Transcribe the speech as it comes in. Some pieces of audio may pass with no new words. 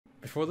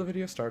Before the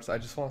video starts, I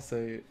just want to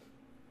say,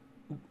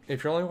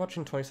 if you're only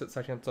watching 26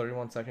 seconds,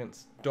 31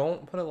 seconds,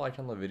 don't put a like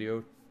on the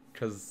video,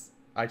 because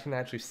I can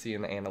actually see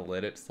in the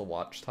analytics the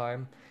watch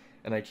time,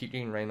 and I keep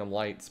getting random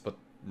lights, but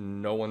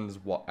no one's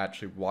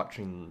actually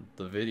watching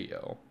the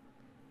video.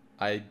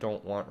 I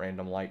don't want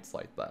random lights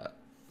like that.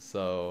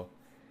 So,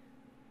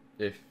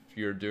 if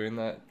you're doing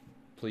that,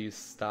 please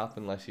stop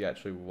unless you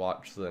actually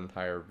watch the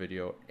entire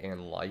video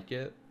and like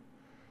it.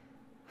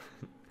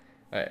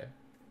 Alright,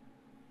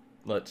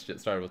 let's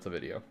get started with the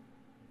video.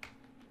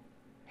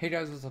 Hey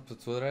guys, what's up?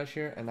 It's Witherash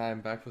here, and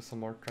I'm back with some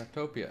more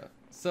Craftopia.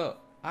 So,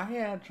 I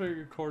actually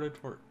recorded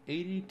for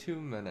 82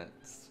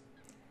 minutes,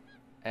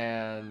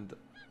 and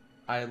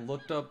I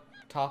looked up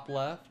top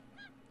left,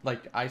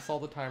 like I saw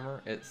the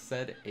timer, it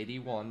said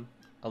 81.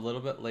 A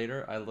little bit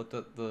later, I looked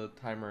at the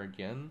timer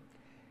again.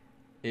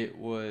 It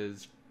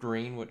was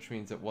green, which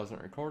means it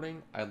wasn't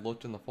recording. I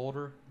looked in the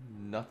folder,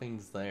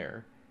 nothing's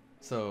there.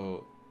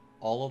 So,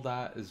 all of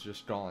that is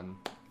just gone.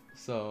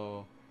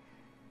 So,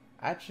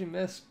 I actually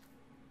missed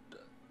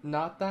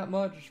not that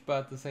much,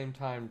 but at the same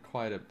time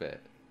quite a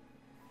bit,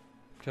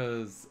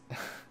 because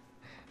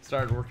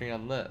started working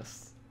on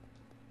this.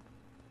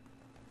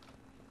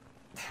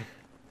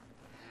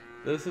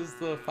 This is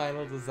the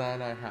final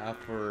design I have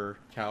for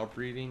cow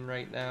breeding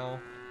right now,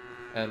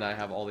 and I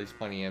have all these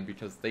pointing in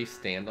because they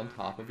stand on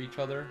top of each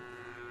other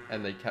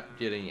and they kept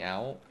getting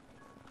out,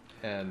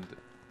 and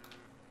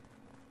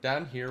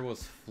down here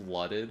was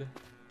flooded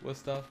with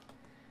stuff.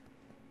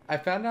 I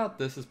found out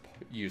this is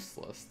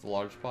useless, the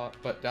large pot,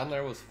 but down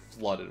there was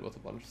flooded with a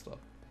bunch of stuff.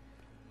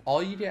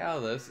 All you get out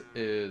of this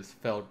is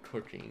failed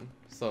cooking,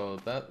 so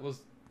that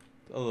was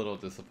a little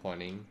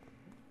disappointing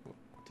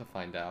to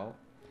find out.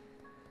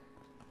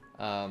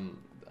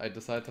 I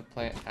decided to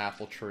plant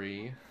apple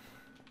tree,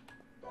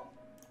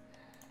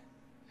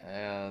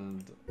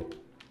 and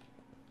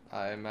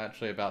I'm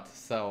actually about to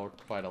sell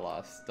quite a lot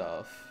of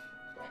stuff,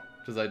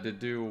 because I did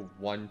do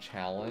one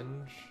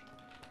challenge,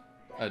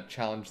 a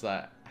challenge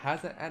that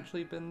hasn't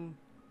actually been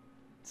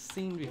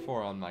seen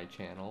before on my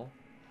channel,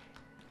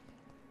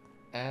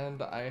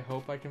 and I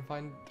hope I can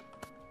find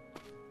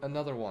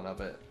another one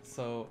of it.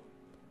 So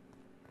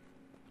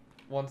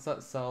once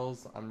that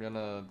sells,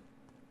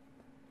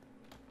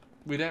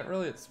 we didn't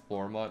really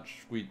explore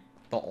much.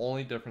 The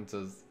only difference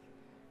is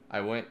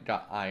I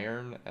got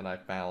iron, and I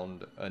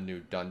found a new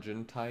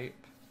dungeon type.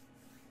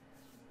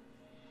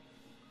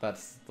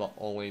 That's the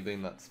only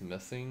thing that's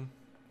missing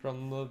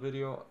from the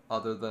video,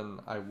 other than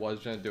I was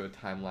gonna do a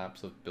time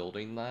lapse of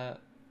building that.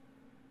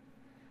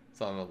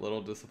 So I'm a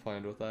little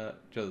disappointed with that,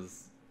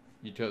 because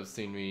you could have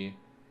seen me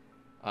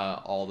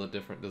all the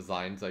different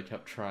designs I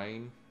kept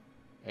trying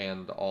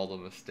and all the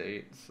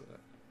mistakes.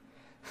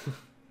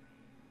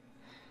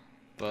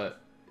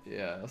 But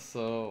yeah,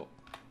 so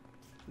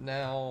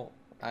now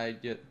I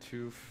get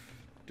to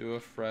do a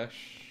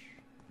fresh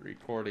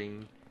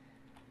recording.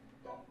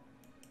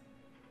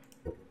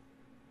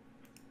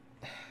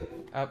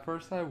 At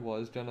first I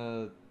was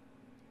gonna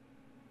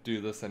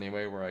do this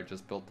anyway, where I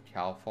just built the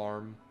cow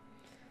farm,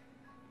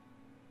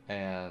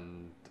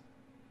 and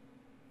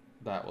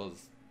that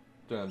was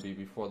gonna be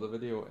before the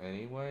video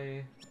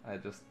anyway. I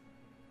just,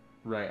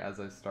 right as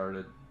I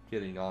started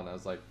getting on, I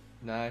was like,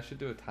 nah, I should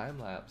do a time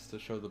lapse to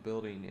show the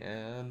building,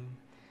 and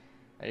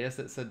I guess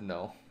it said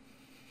no.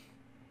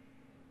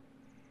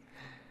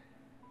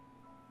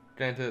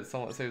 Granted, it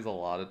somewhat saves a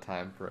lot of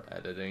time for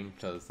editing,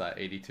 because that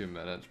 82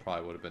 minutes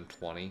probably would have been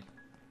 20.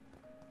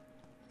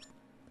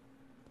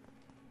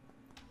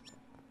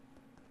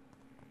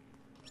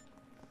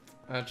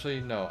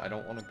 Actually, no, I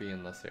don't want to be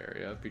in this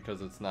area,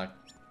 because it's not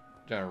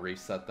gonna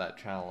reset that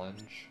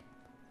challenge.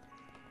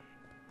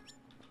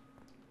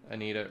 I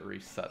need to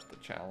reset the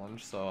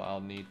challenge, so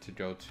I'll need to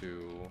go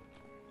to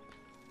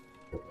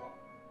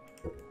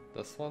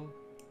this one,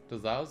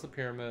 because that was the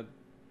pyramid,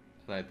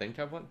 and I think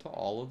I went to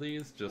all of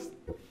these.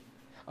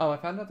 Oh, I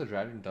found out the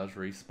dragon does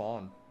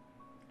respawn.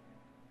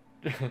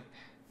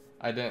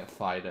 I didn't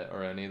fight it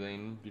or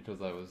anything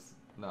because I was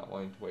not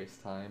wanting to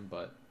waste time,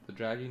 but the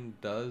dragon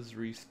does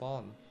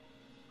respawn.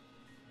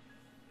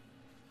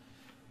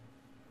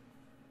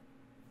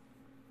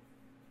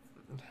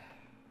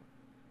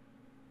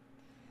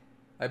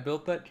 I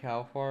built that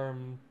cow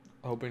farm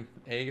hoping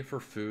A, for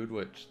food,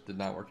 which did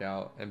not work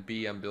out, and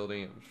B, I'm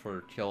building it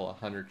for kill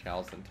 100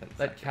 cows in 10 seconds.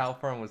 That cow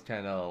farm was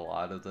kind of a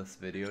lot of this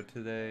video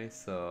today,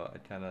 so I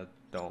kind of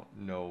don't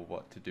know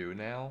what to do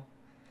now,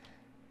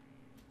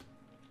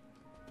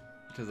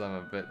 because I'm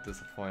a bit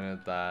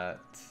disappointed that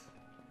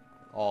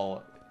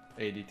all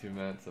 82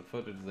 minutes of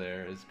footage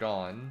there is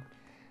gone,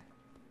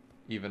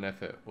 even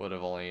if it would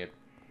have only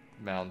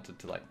amounted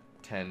to like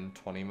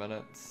 10-20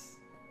 minutes.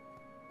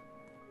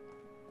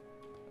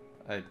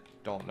 I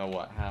don't know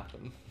what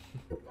happened.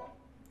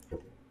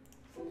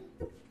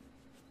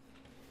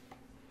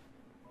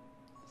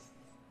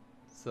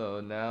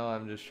 So now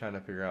I'm just trying to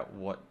figure out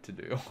what to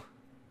do.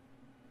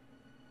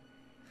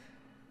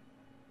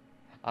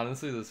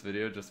 Honestly, this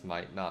video just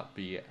might not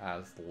be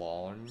as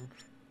long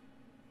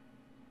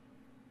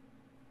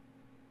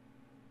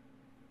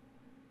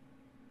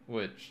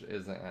which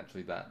isn't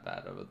actually that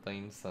bad of a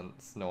thing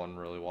since no one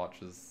really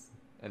watches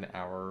an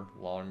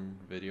hour-long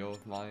video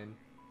of mine.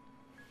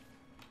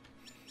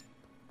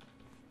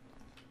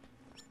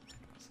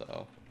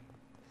 So,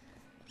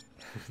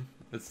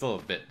 it's still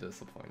a bit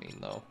disappointing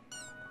though.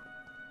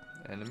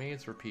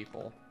 Enemies or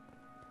people?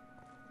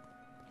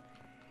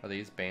 Are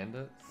these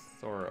bandits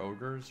or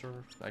ogres or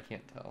I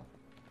can't tell.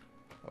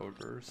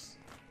 Ogres.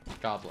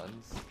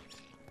 Goblins.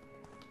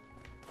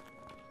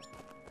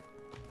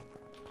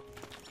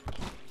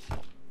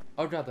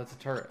 Oh god, that's a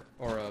turret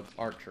or a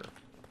archer.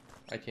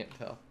 I can't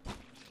tell.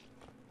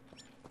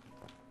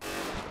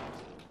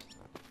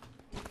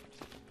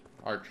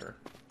 Archer.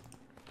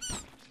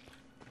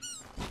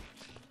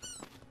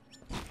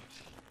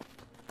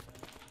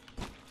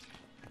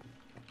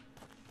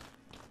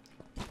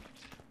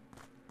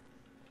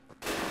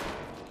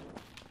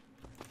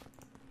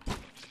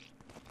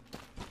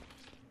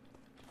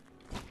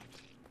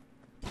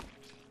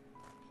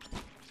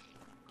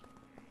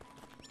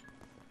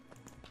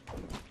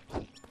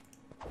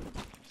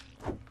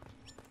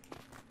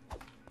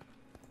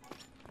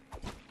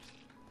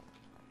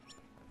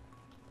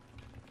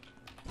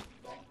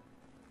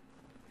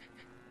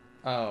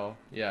 Oh,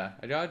 yeah.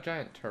 I got a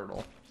giant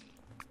turtle.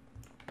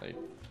 Like,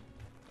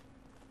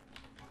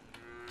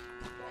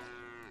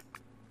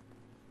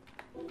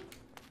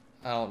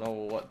 I don't know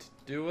what to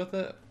do with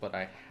it, but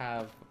I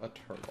have a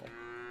turtle.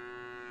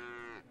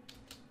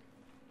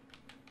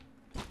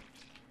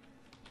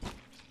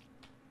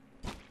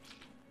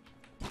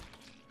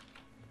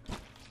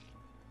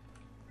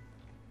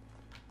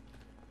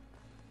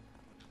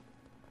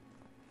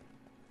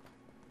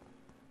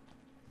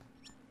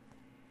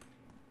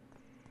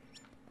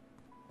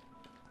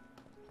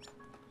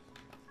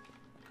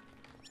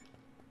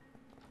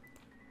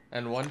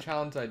 And one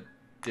challenge I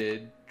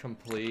did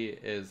complete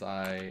is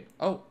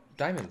oh,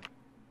 diamond.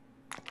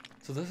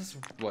 So this is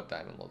what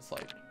diamond looks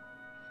like.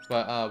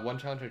 But one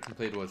challenge I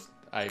completed was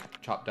I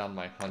chopped down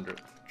my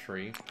 100th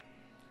tree.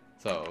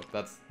 So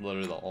that's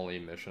literally the only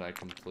mission I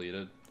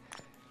completed.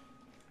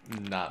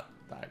 Not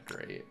that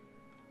great.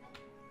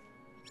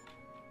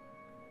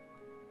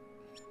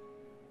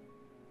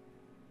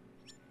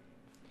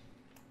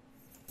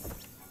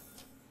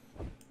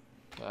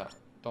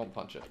 Don't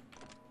punch it.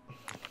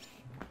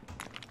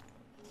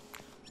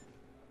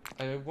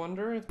 I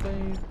wonder if they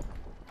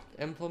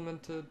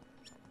implemented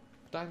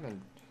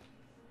diamond.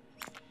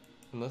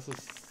 And this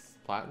is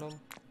platinum?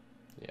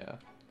 Yeah.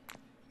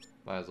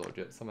 Might as well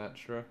get some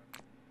extra.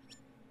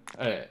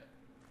 Alright.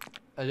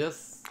 I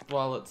guess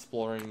while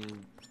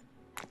exploring...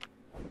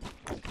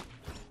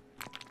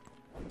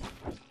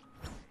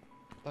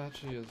 That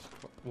actually is...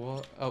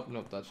 What? Oh,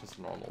 nope, that's just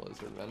a normal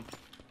lizard man.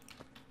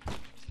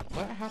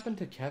 What happened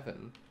to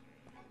Kevin?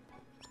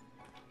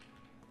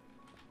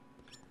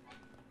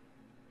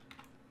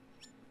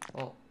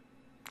 Well,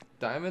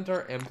 diamonds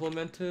are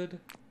implemented,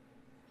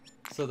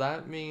 so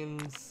that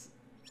means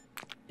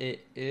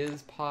it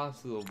is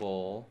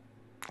possible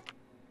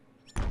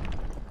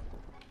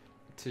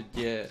to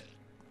get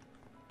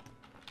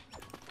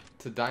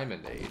to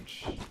Diamond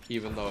Age,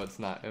 even though it's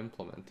not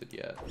implemented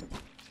yet.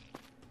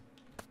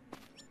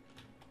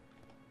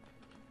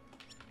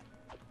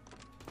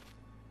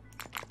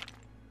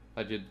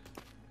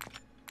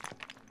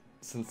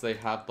 Since they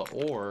have the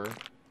ore,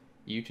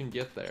 you can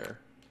get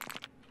there.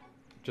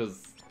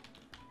 Just,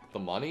 the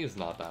money is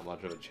not that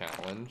much of a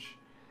challenge.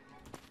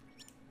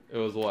 It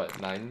was what,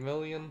 9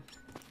 million?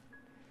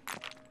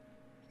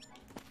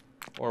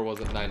 Or was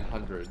it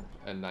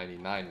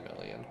 999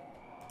 million?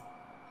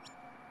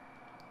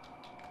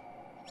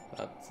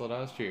 That's what I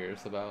was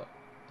curious about.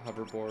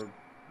 Hoverboard.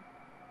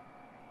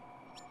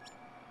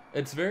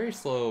 It's very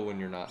slow when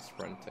you're not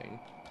sprinting.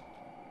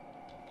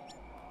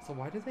 So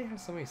why do they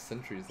have so many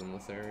sentries in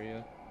this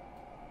area?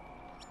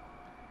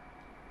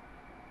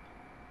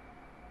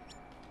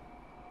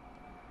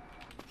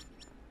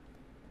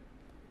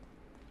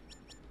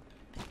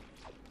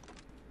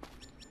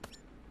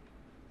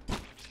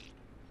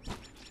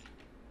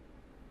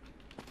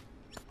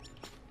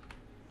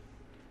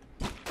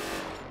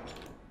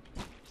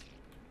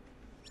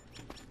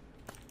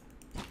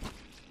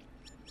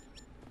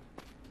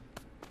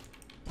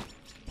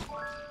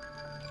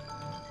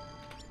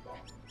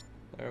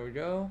 There we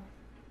go.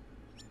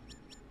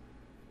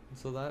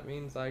 So that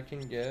means I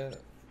can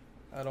get,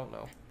 I don't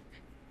know.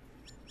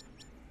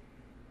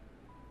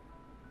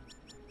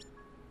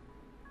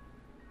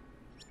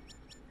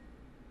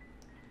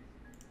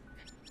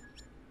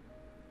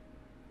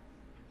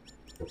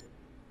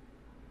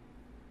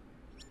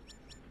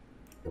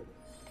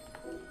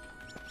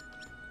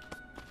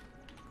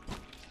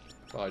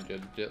 Probably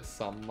did get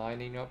some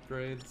mining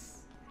upgrades.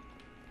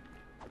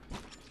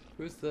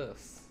 Who's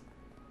this?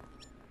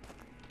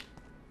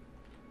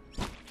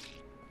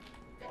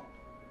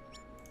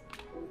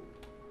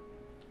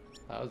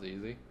 That was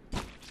easy.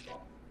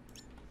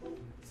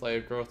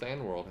 Slave growth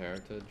and world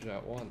heritage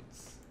at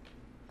once.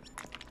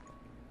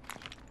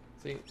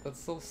 See, that's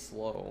so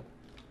slow.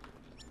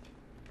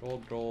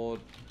 Gold.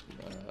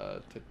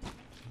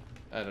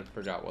 I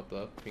forgot what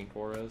the pink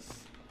ore is.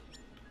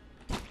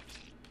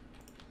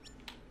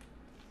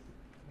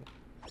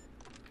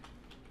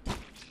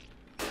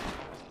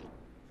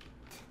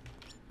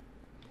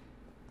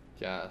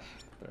 Yeah,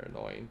 they're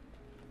annoying.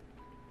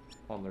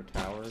 On their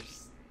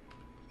towers.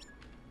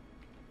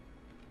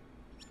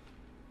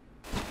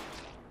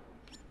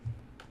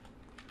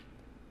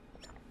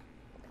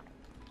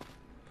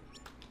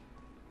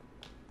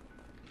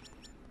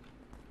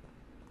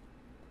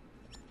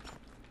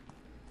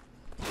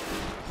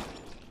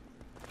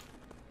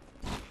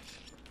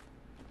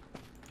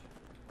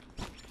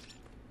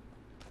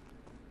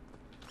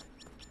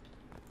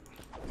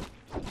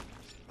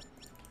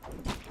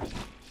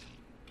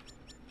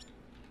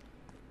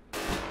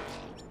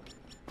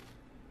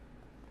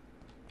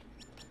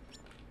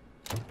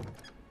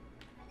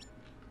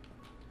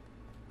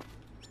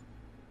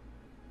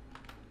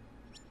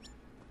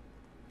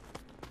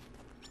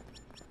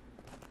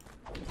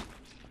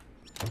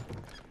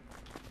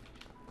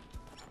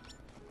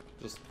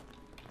 Just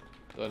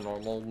a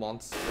normal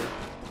monster.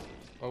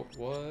 Oh,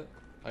 what?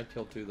 I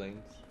killed 2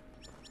 things.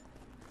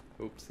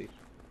 Oopsie.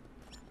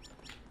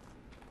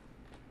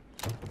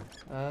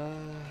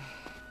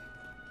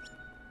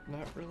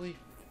 Not really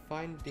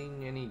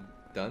finding any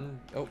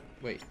oh,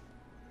 wait.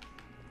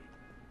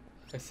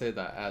 I say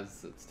that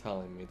as it's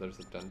telling me there's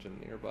a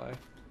dungeon nearby.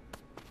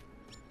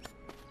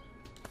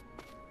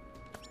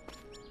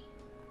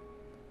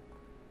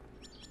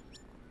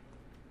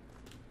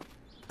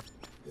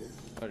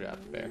 Oh yeah,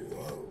 fair.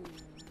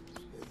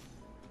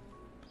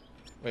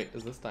 Wait,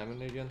 is this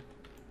diamond again?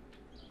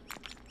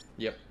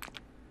 Yep.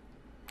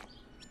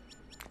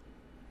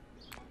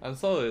 I'm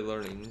slowly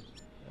learning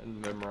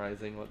and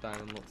memorizing what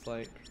diamond looks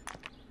like.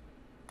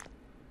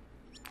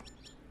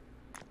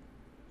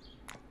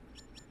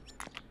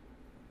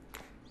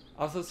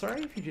 Also,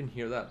 sorry if you can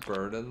hear that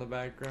bird in the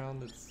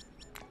background. It's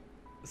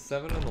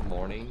 7 in the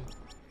morning.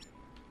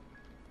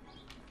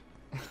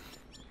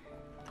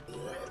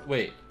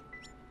 Wait.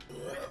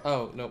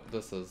 Oh, nope,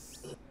 this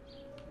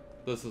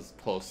is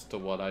close to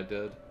what I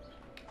did.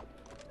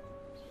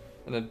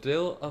 An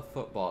ideal of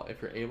football.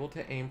 If you're able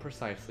to aim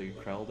precisely,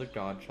 Krell the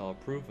god shall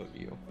approve of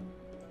you.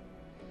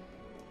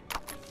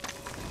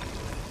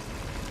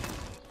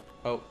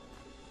 Oh.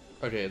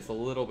 Okay, it's a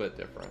little bit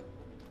different.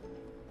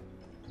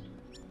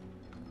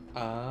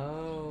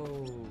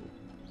 Oh.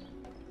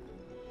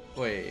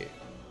 Wait.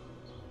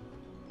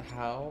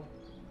 How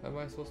am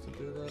I supposed to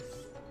do this?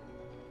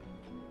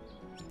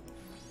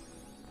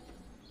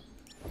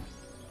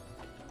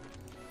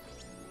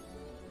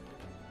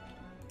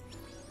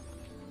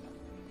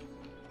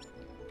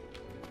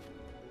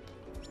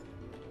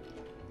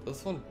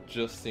 This one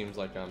just seems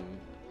like I'm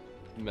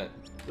meant.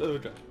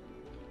 Okay.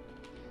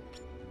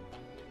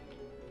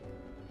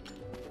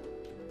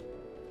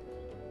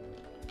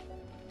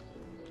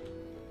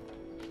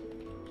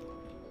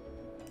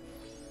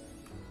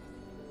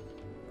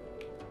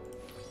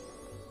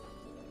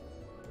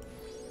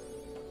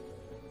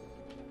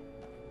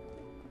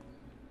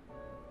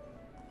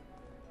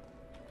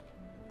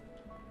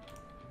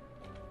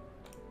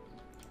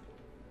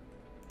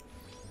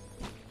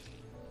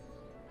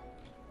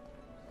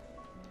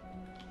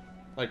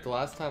 Like, the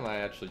last time I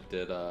actually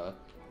did,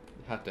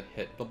 have to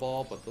hit the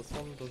ball, but this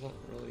one doesn't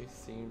really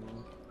seem...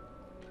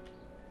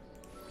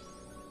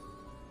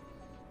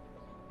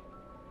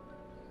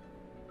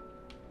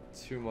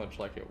 too much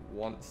like it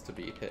wants to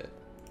be hit.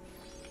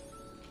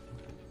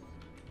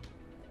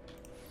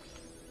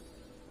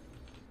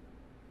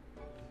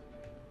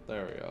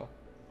 There we go.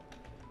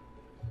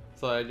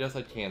 So I guess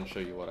I can show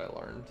you what I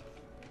learned.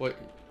 Wait,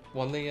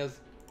 one thing is,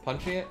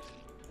 punching it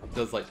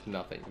does, like,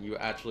 nothing. You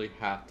actually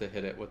have to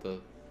hit it with a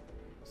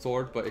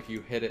sword, but if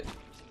you hit it...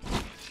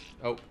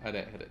 Oh, I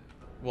didn't hit it.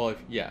 Well, if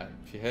you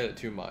hit it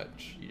too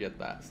much, you get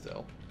that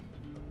still.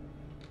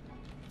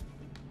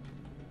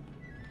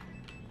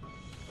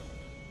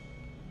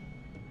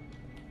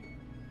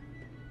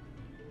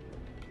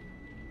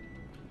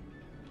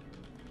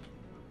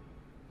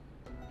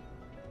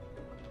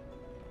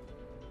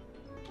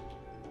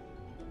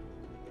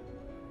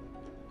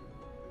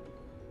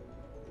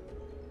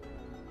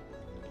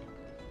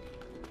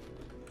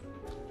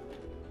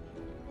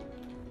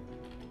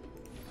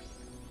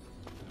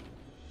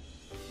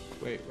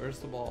 Wait, where's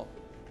the ball?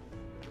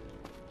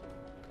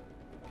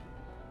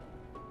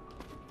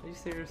 Are you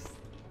serious?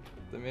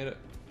 They made it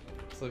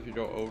so if you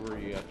go over,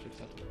 you actually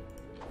touch it.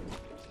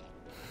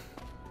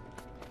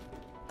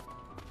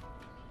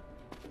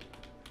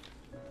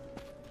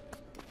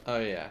 Oh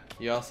yeah,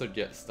 you also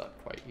get stuck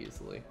quite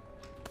easily.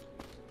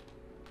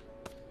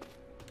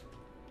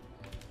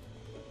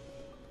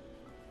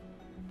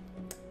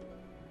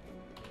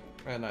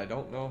 And I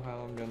don't know how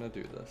I'm gonna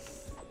do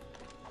this.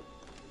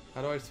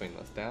 How do I swing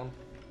this? Down?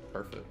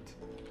 Perfect.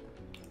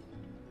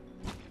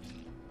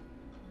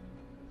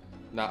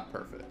 Not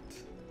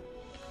perfect.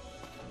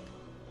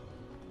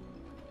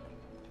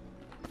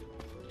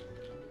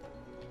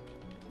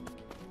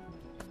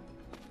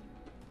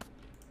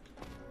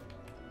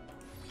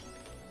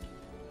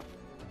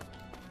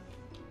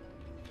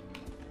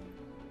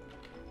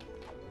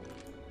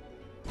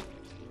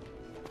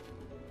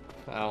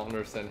 I don't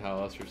understand how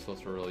else you're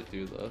supposed to really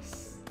do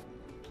this.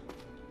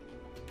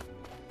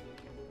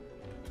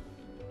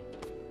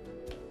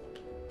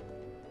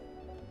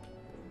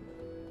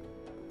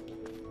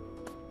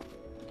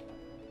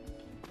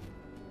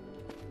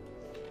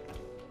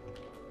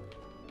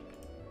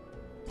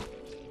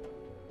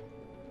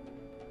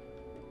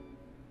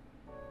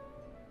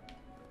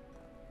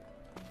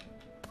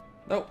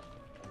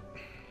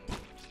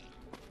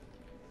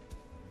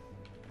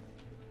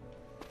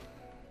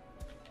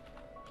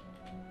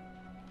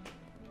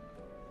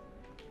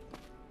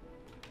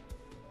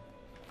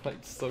 Like,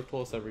 so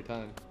close every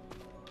time.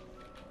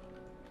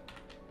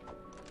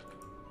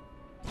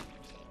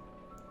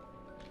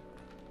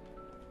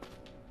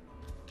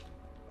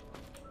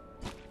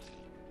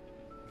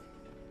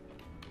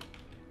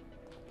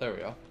 There we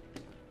go.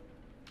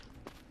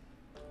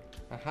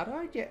 Now, how do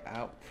I get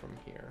out from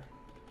here?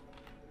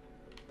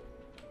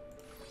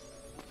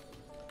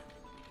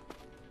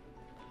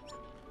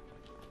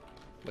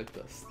 Like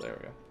this. There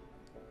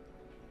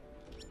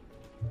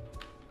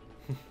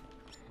we go.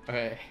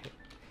 Okay.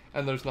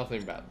 And there's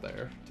nothing bad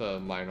there to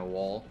mine a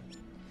wall.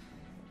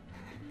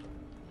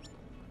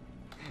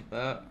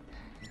 That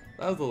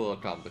was a little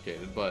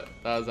complicated, but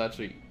that was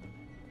actually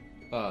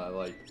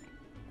like,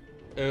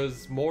 it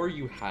was more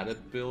you had to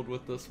build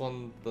with this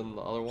one than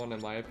the other one, in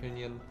my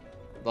opinion.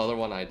 The other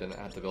one I didn't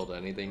have to build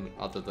anything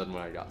other than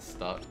when I got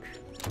stuck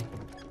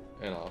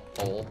in a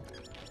hole.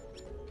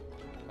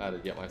 I had to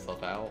get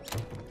myself out.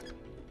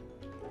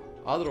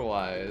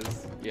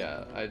 Otherwise,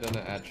 yeah, I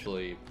didn't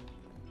actually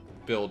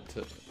build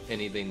to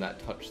anything that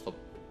touched the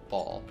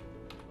ball.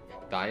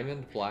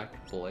 Diamond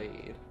Black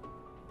Blade.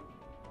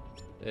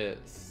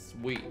 It's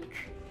weak.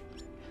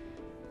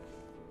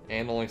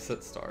 And only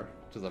sit star,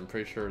 because I'm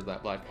pretty sure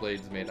that Black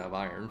Blade's made out of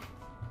iron.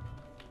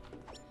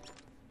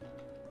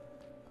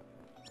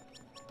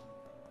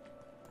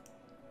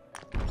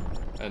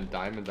 And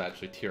Diamond's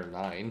actually tier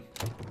 9.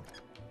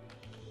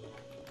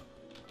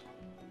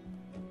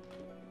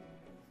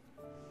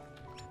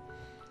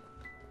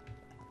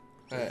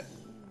 Alright.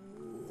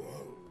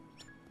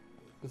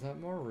 Is that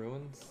more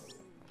ruins?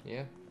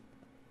 Yeah.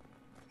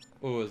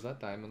 Oh, is that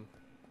Diamond?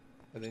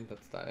 I think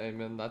that's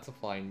Diamond. That's a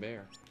flying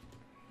bear.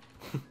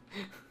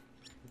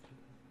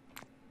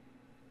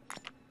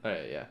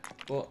 Alright, yeah.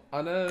 Well,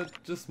 I'm gonna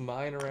just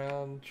mine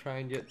around, try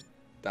and get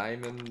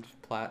Diamond,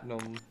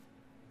 Platinum,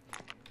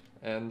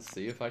 and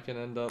see if I can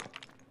end up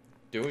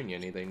doing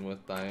anything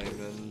with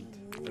Diamond.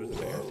 There's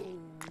a bear.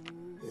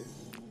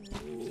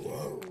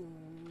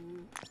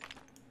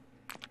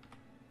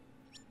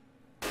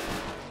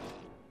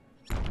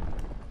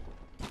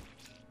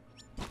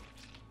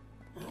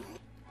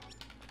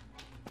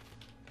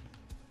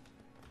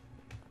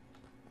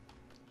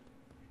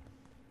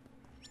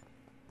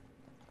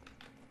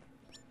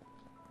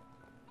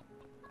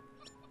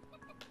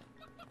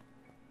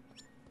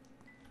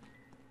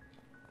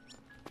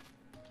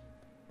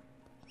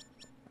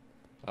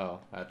 Oh,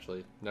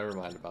 actually, never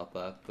mind about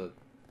that. The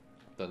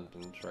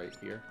dungeon's right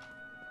here.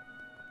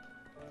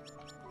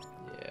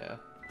 Yeah,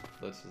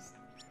 this is...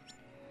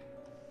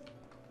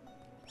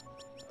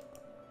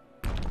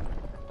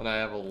 And I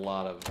have a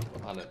lot of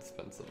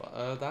inexpensive...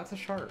 that's a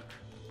shark.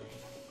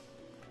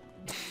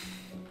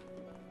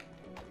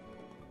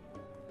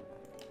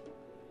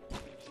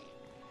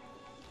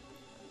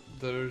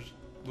 There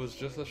was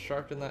just a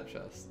shark in that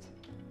chest.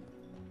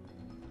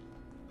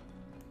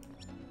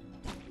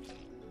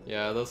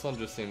 Yeah, this one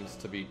just seems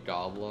to be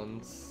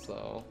goblins,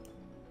 so...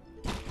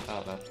 I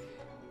don't know.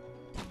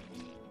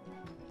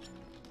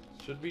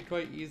 Should be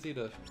quite easy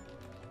to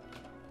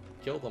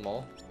kill them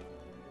all.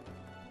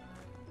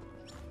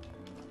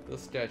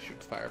 This guy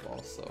shoots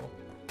fireballs, so...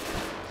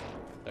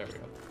 There we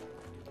go.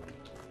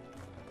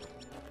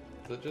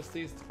 Is it just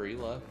these 3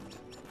 left?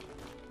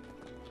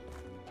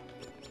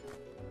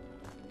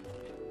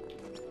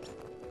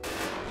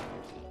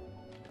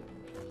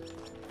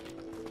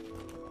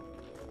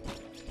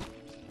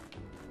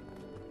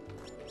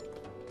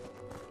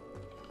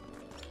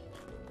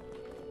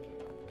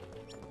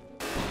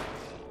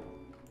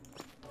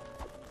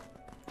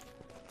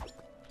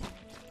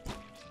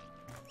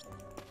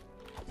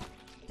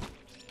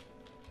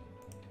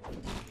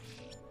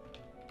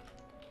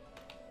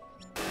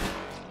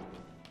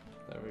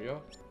 There we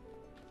go.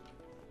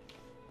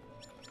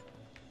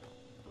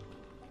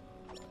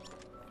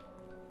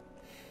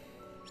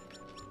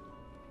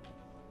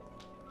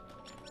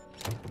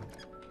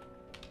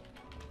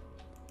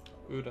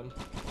 Udon.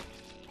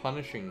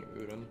 Punishing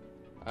Udon.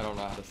 I don't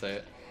know how to say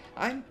it.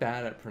 I'm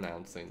bad at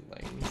pronouncing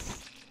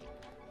things.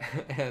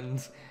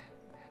 And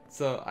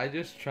so I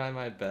just try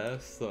my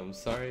best, so I'm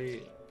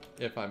sorry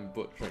if I'm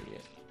butchering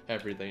it.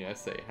 Everything I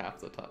say half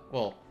the time.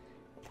 Well,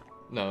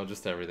 no,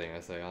 just everything I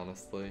say,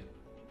 honestly.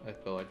 I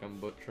feel like I'm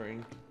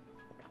butchering.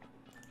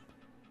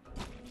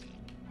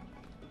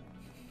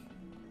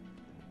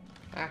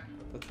 Ah,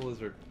 that's a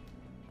lizard.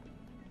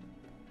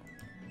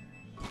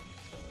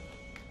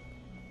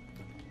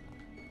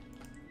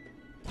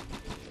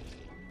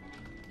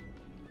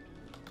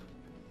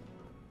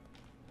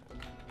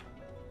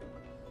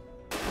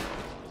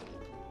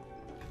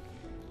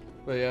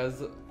 But yeah,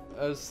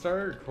 I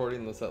started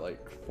recording this at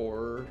like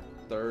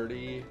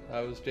 4:30.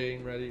 I was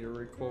getting ready to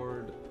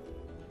record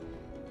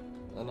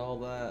and all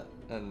that,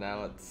 and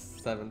now it's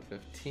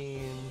 7:15.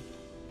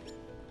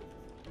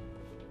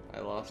 I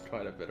lost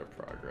quite a bit of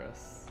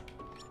progress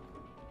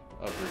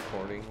of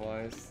recording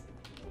wise.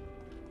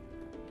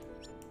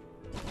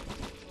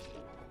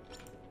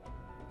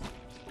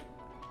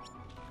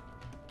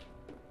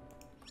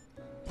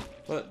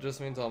 But it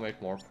just means I'll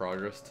make more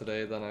progress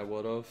today than I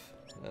would have,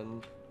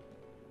 and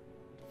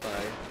that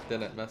I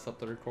didn't mess up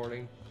the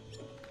recording.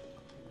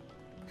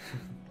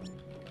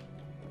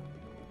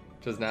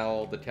 Because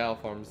now the cow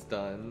farm's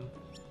done.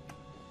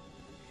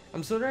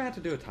 I'm still gonna have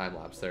to do a time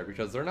lapse there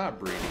because they're not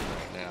breeding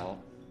right now.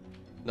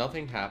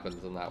 Nothing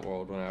happens in that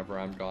world whenever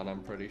I'm gone,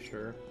 I'm pretty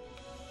sure.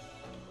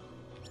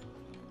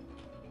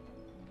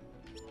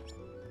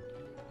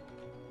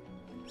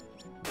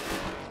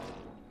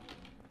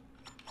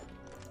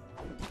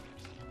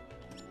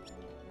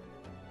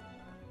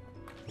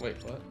 Wait,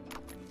 what?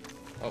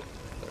 Oh,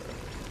 there.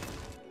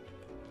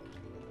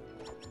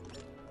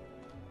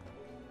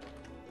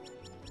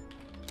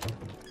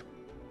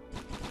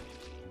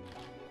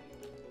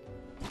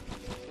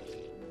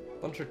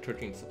 Bunch of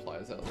cooking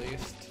supplies at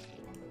least.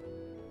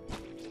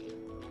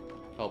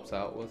 Helps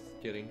out with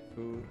getting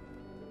food.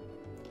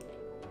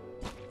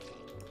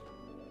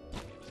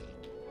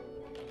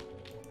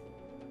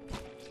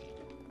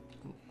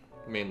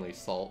 Mainly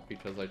salt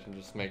because I can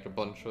just make a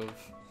bunch of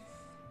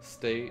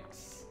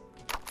steaks.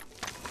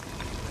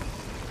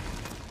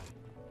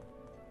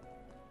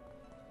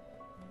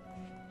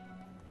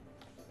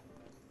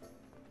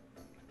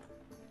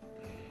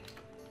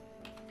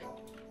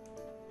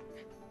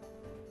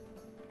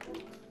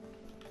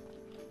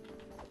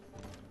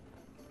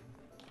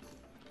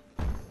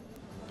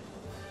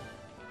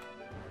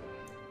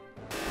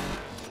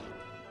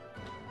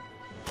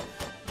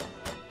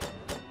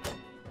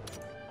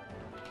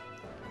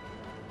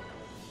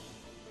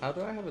 How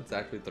do I have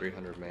exactly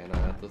 300 mana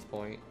at this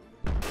point?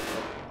 Oh,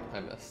 I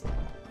missed.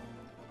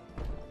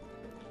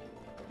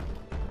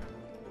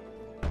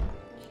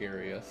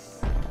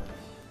 Curious.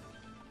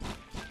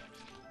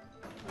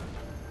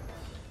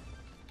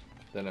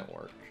 Didn't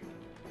work.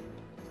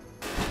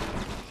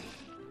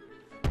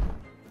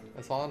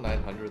 I saw a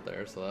 900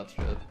 there, so that's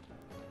good.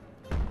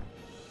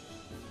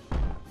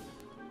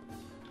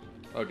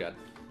 Oh god.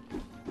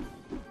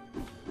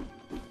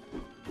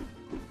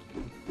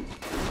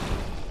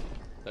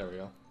 There we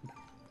go.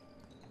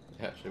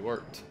 It actually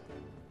worked.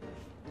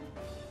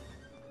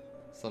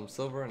 Some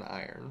silver and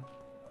iron.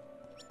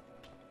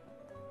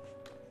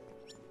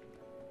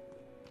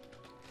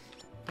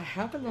 I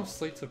have enough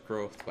slates of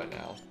growth by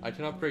now. I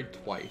can upgrade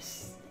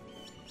twice.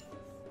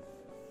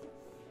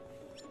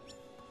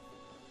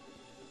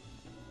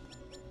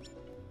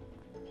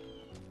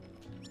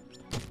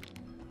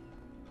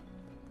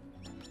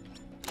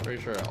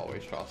 Pretty sure it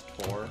always costs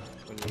 4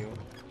 when you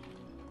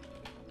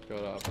go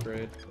to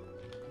upgrade.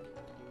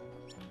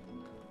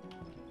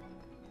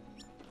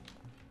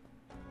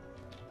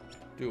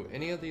 Do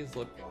any of these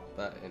look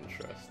that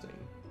interesting?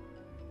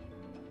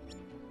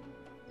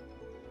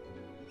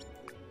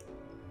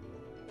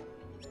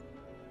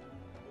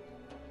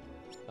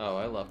 Oh,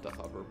 I left a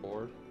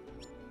hoverboard.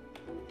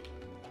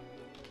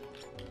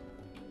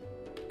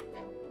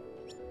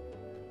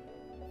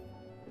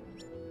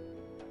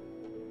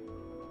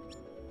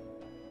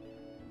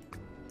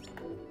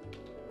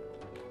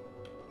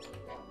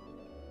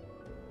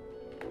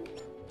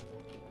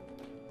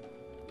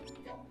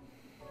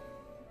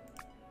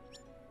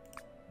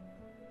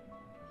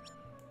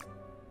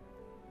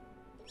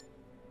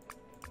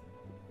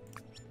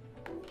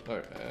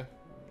 Okay,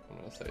 I'm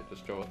gonna say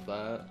just go with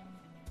that.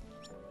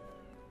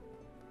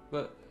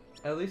 But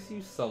at least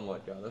you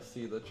somewhat gotta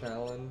see the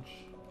challenge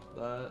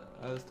that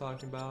I was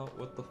talking about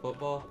with the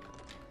football.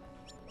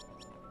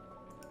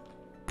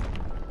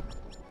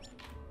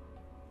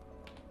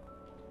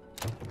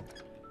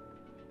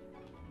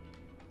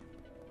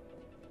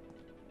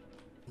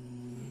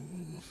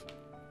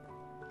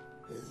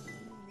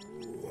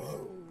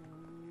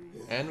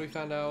 And we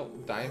found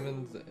out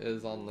Diamonds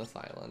is on this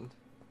island.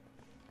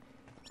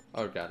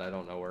 Oh god, I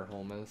don't know where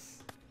home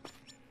is.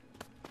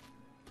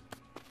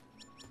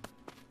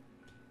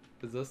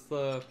 Is this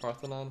the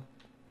Parthenon?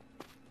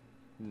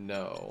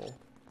 No.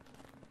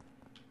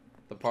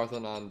 The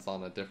Parthenon's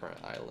on a different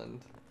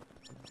island.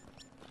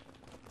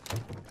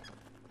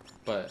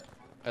 But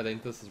I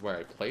think this is where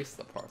I placed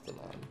the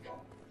Parthenon.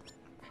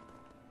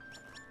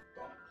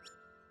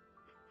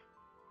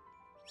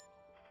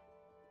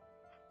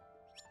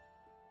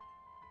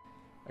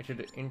 I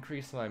should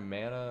increase my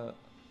mana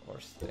or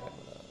stamina.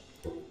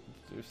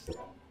 Do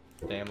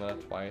stamina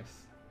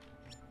twice.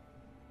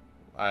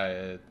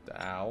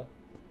 Ow.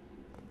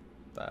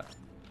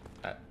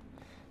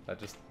 That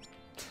just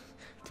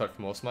took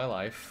most of my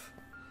life.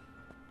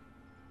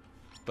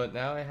 But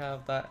now I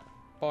have that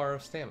bar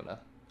of stamina.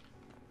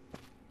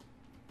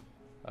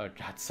 Oh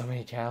god, so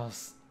many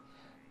cows.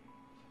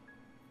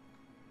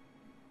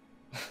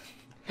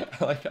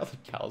 I like how the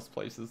cows'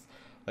 place is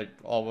like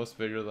almost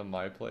bigger than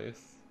my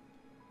place.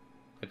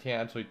 I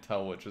can't actually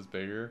tell which is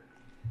bigger.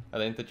 I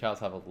think the cows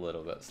have a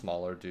little bit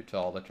smaller due to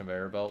all the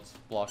conveyor belts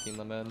blocking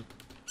them in.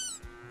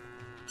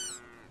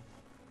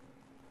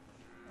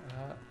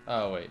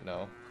 Oh wait,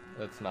 no.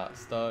 It's not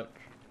stuck.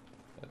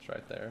 It's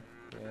right there.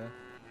 Yeah.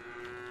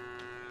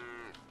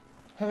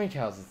 How many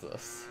cows is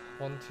this?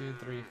 1, 2,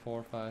 3,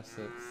 4, 5, 6,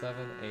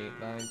 7, 8,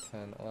 9,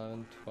 10,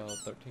 11, 12,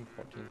 13,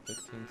 14,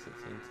 15,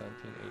 16,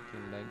 17,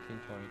 18, 19,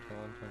 20,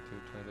 21,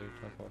 22, 23,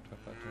 24,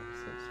 25,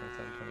 26,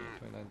 27,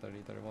 29, 30,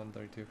 31,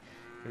 32,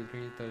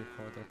 33,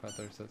 34, 35,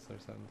 36,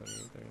 37,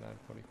 38, 39,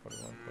 40,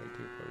 41,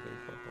 42, 43,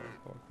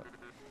 44, 45.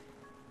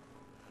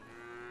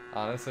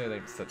 Honestly, I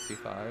think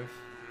 65.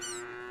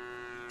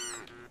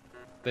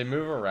 They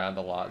move around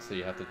a lot, so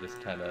you have to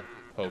just kind of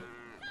hope.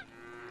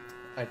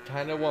 I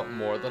kind of want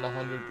more than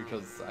 100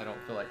 because I don't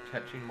feel like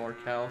catching more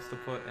cows to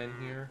put in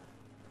here.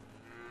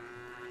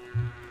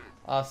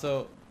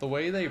 Also, the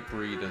way they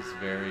breed is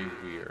very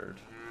weird.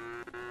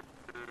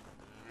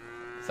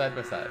 Side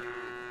by side.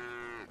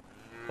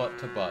 Butt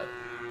to butt.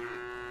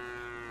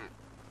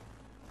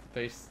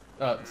 Face,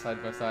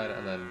 side by side,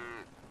 and then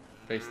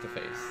face to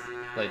face.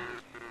 Like,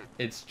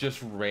 it's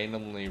just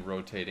randomly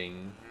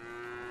rotating.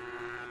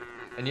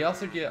 And you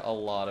also get a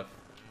lot of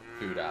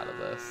food out of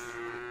this.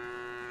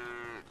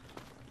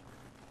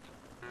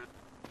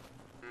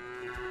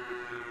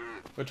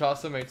 Which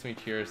also makes me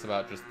curious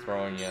about just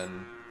throwing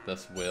in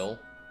this will.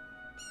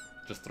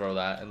 Just throw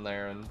that in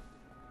there, and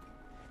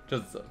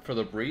because for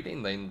the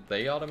breeding,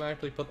 they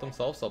automatically put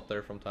themselves up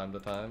there from time to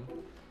time.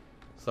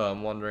 So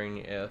I'm wondering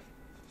if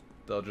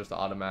they'll just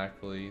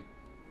automatically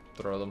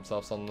throw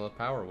themselves on the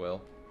power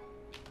wheel.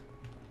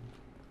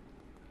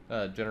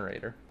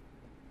 Generator.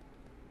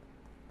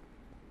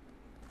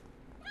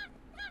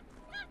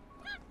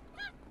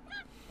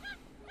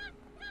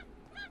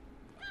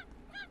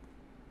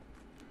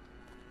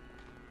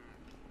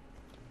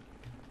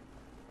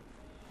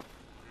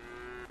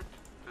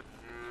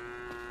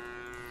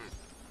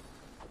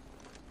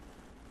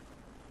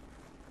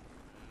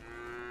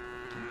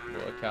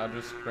 Will a cow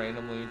just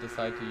randomly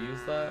decide to use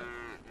that?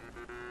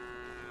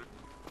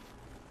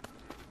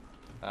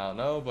 I don't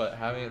know, but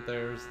having it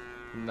there is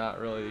not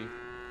really...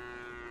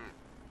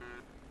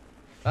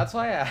 That's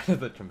why I added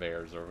the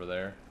conveyors over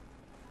there.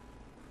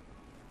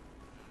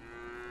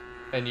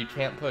 And you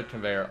can't put a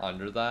conveyor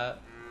under that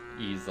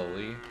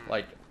easily.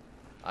 Like,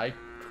 I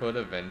could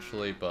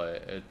eventually,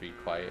 but it'd be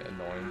quite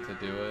annoying to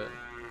do it.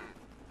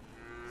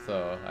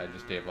 So I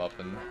just gave up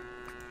and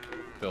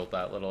built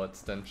that little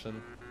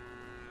extension.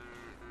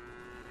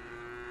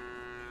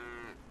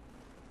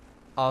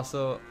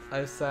 Also,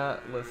 I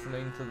sat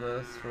listening to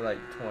this for like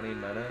 20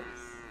 minutes.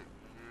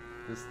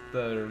 Just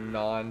the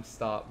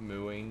non-stop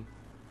mooing.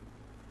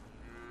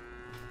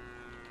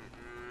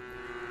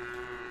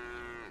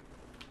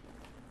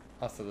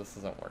 Also, this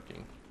isn't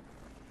working.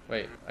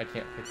 Wait, I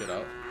can't pick it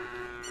up.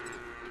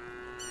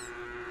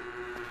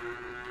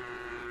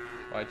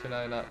 Why can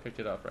I not pick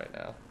it up right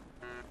now?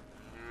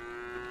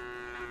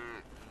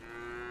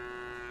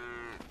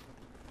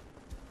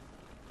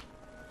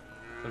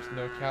 There's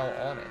no cow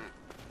on it.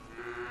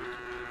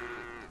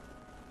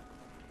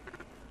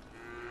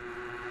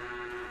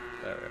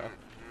 There we go.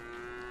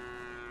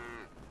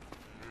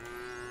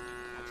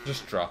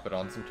 Just drop it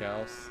on some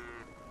cows.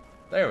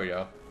 There we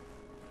go.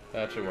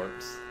 That actually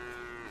works.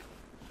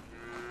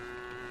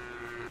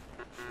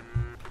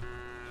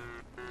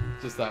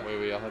 Just that way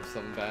we all have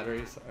some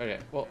batteries. Okay,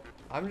 well,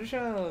 I'm just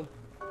gonna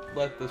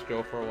let this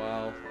go for a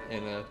while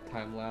in a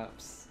time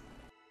lapse.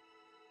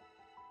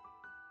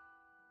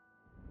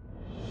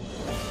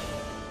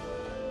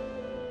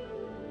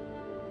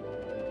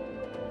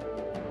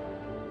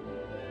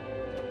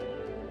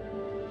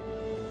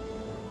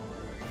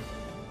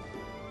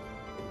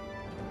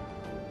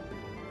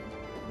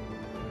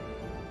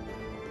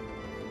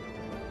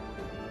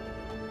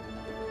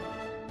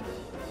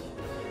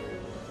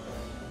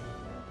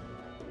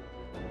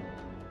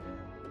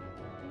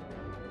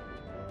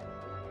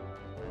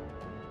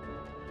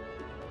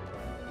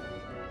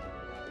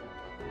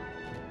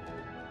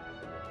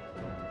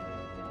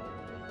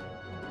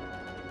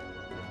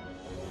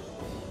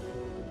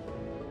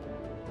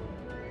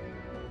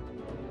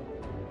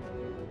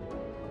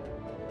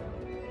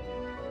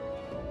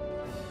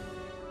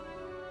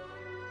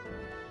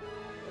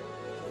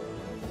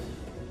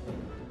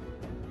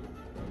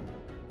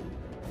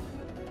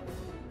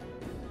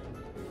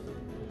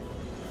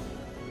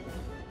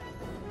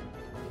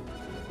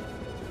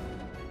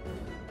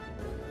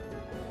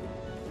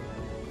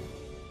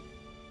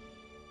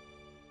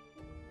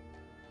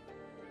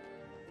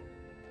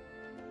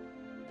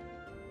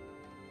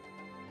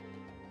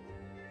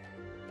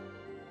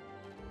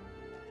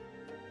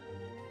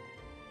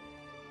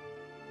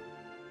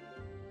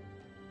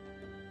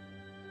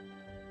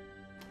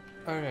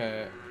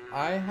 Okay,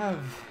 I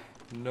have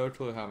no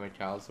clue how many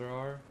cows there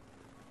are.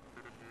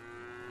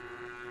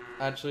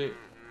 Actually,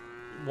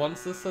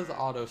 once this says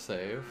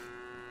autosave,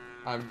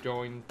 I'm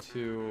going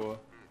to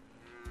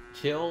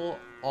kill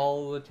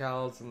all the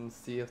cows and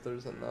see if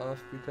there's enough,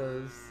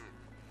 because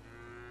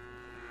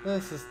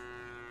this is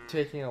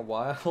taking a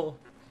while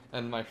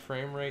and my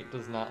frame rate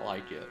does not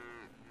like it.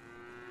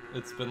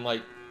 It's been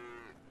like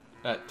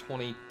at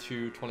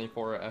 22,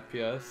 24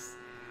 FPS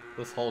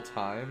this whole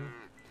time.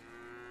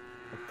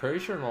 I'm pretty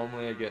sure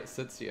normally I get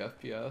 60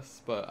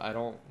 FPS, but I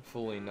don't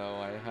fully know.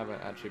 I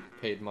haven't actually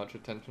paid much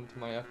attention to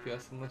my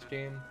FPS in this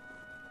game.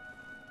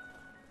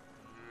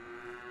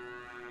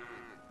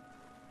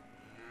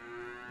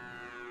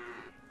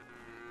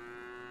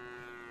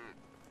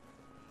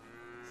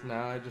 So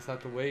now I just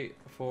have to wait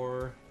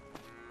for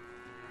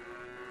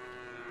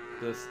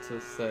this to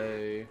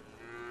say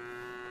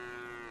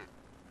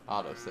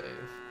autosave.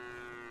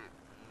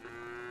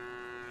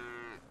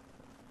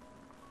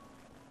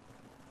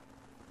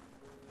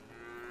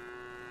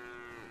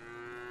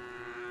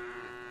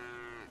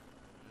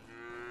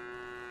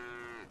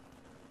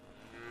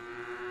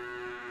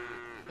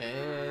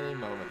 Any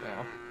moment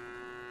now.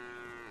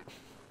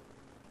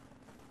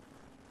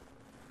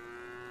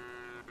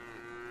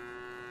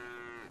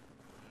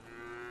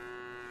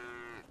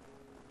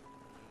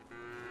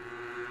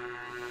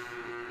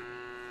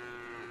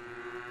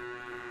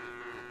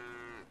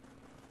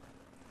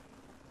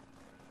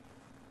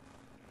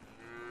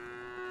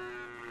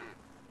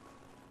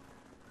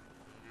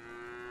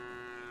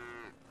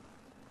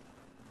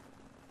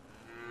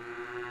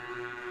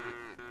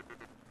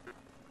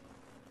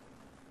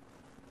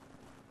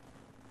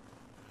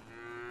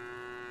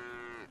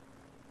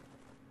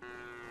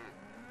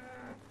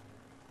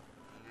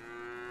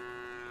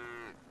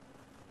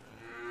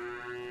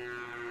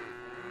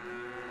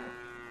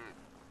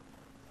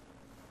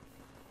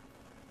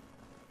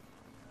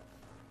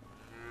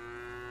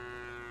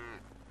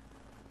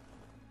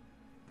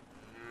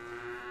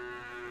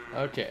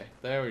 Okay,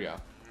 there we go.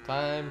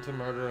 Time to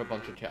murder a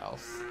bunch of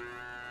cows.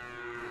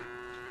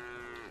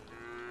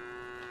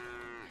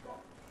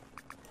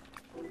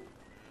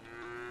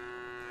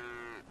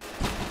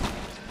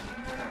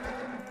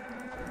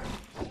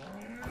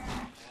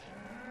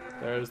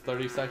 There's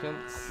 30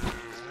 seconds.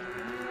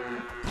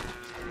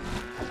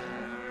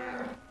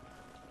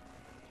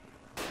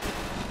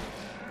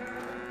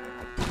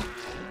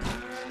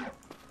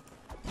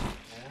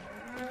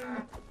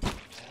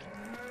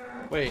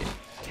 Wait,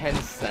 10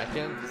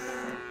 seconds?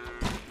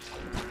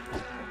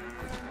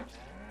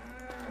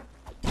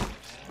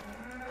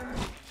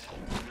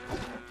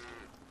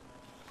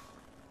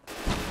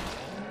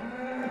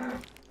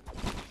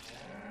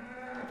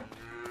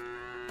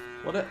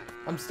 What?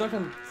 I'm stuck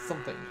on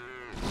something.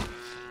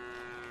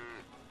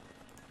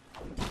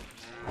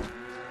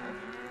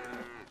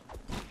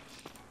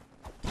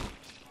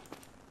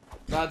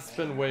 That's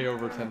been way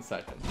over 10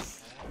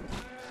 seconds.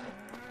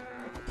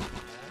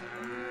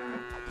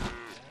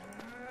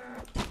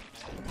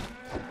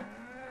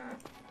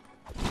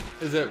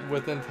 Is it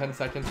within 10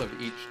 seconds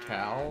of each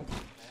cow?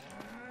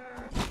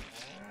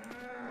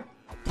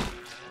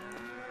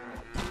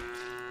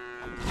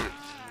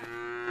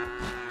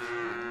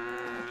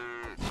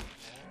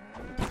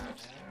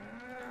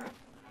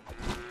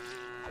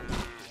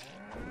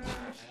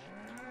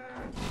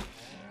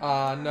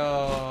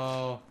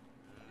 No.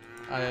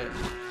 I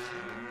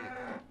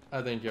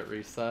didn't get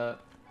reset.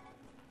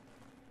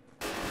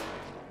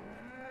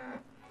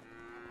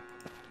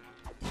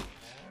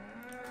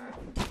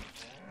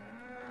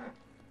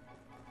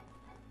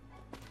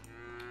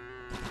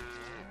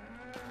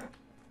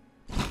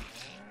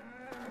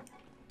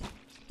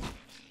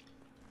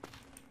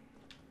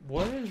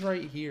 What is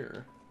right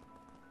here?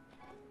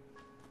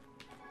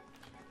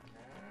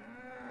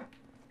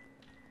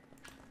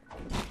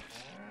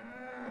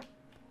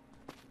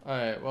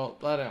 Alright, well,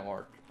 that didn't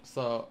work.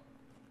 So,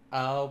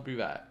 I'll be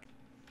back.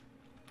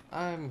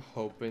 I'm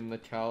hoping the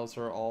cows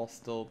are all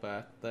still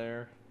back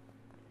there.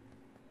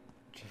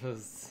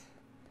 Just,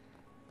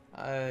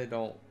 I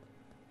don't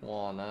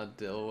wanna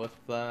deal with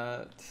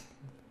that.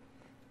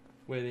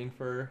 Waiting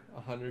for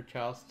 100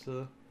 cows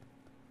to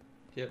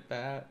get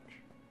back.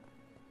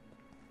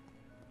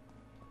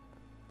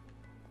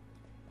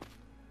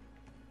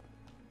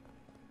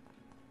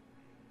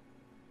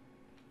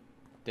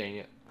 Dang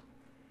it.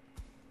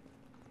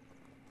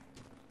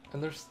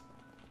 And there's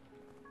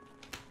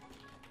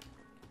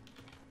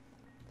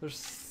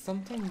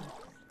something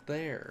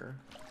there.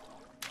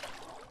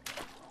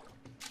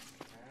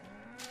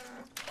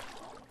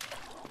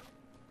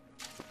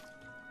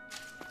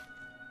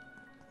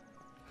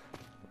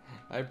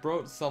 I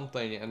broke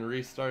something and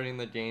restarting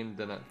the game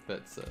didn't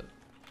fix it.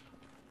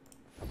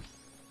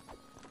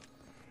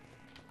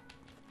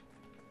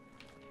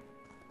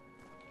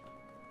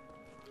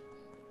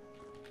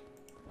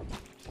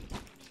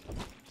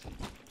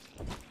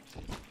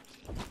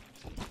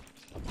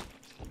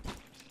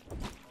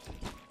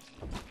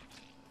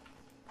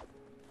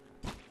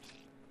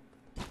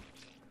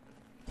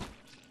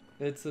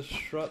 It's a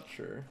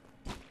structure.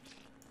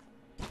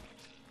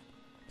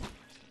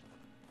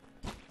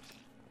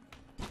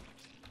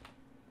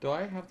 Do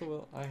I have the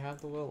wheel? I have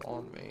the wheel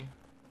on me.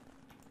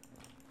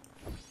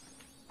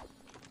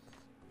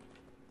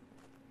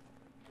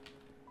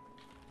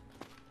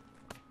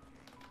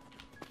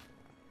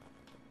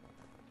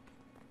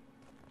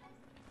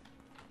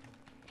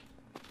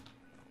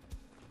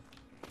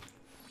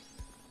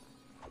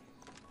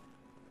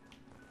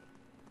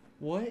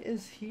 What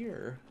is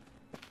here?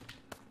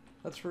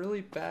 That's really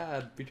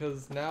bad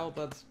because now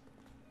that's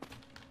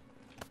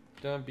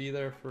gonna be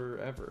there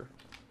forever.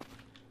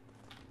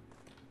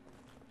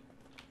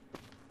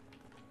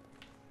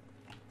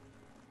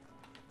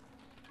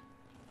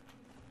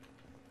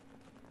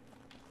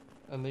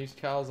 And these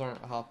cows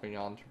aren't hopping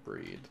on to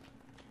breed.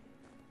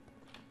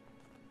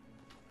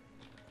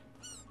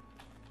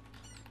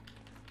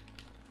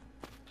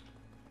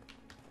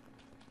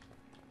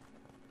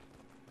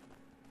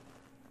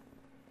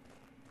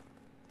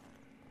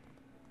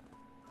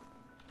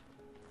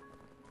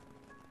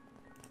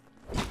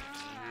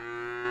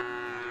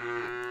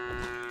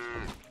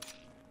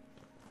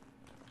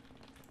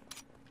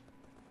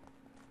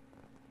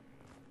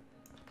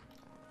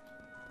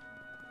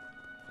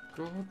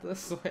 Go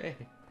this way.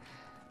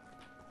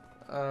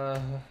 Uh...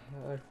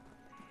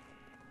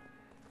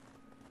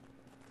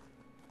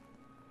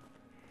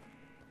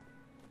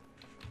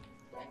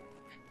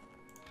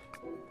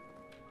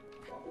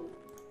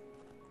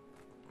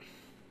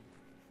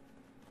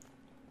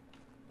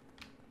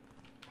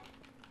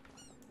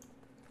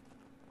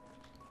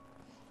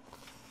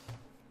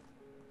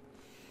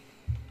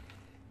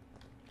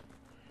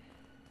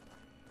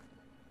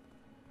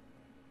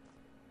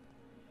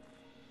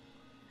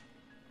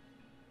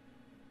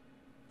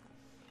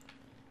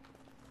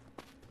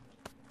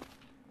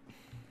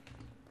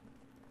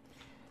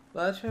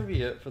 That should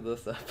be it for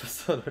this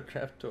episode of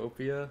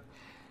Craftopia.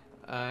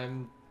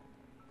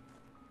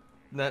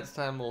 Next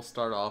time we'll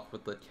start off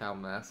with the cow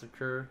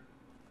massacre.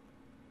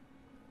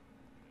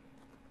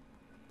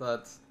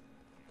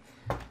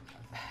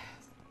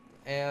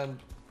 And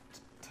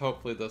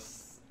hopefully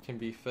this can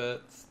be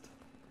fixed.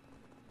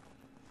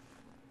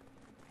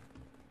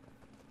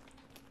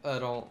 I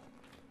don't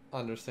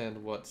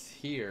understand what's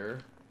here.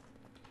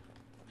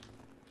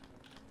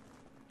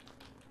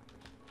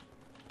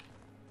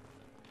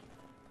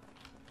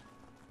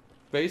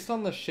 Based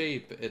on the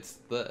shape, it's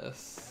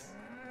this.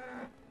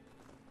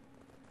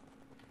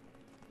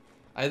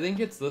 I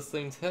think it's this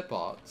thing's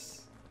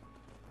hitbox.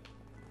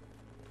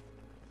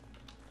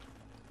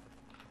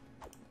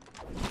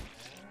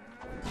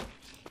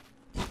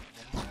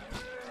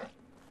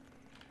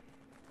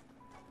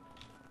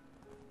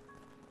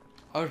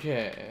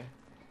 Okay.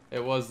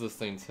 It was this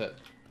thing's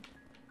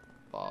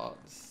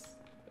hitbox.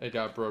 It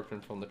got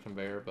broken from the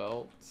conveyor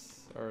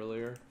belts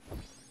earlier.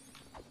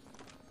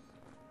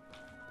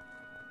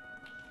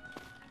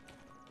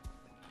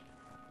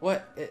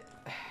 What?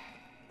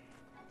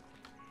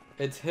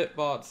 Its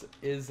hitbox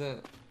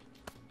isn't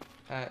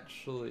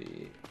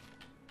actually...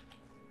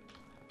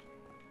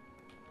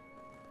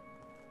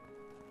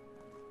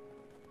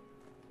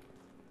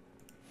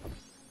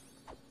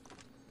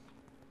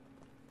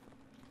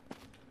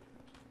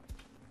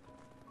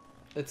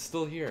 It's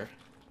still here.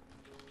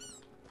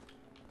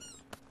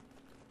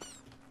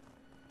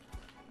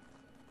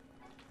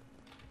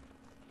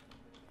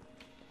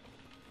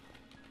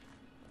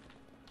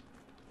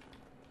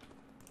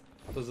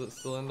 Does it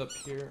still end up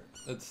here?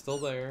 It's still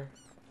there.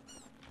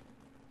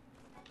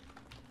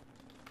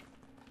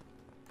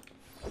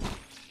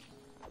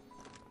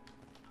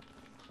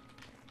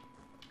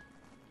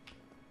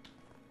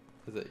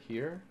 Is it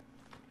here?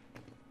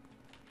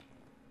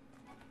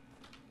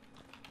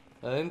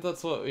 I think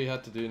that's what we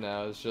have to do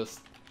now, is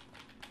just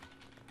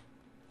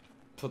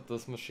put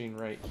this machine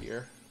right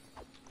here.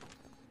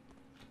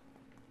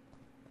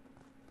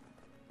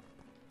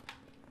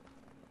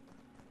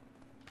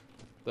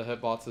 The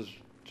hitbox is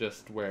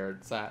just where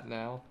it's at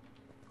now.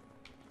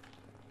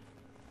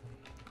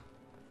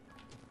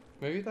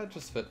 Maybe that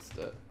just fixed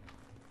it.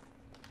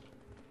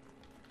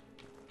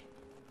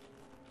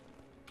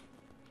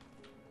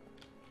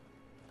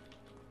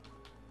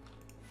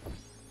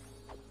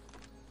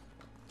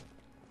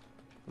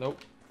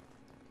 Nope.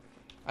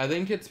 I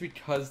think it's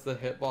because the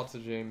hitbox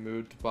is being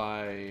moved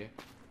by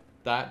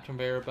that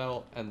conveyor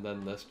belt and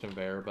then this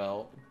conveyor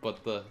belt,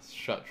 but the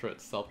structure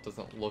itself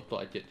doesn't look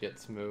like it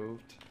gets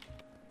moved.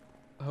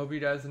 I hope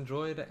you guys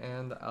enjoyed,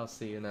 and I'll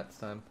see you next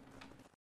time.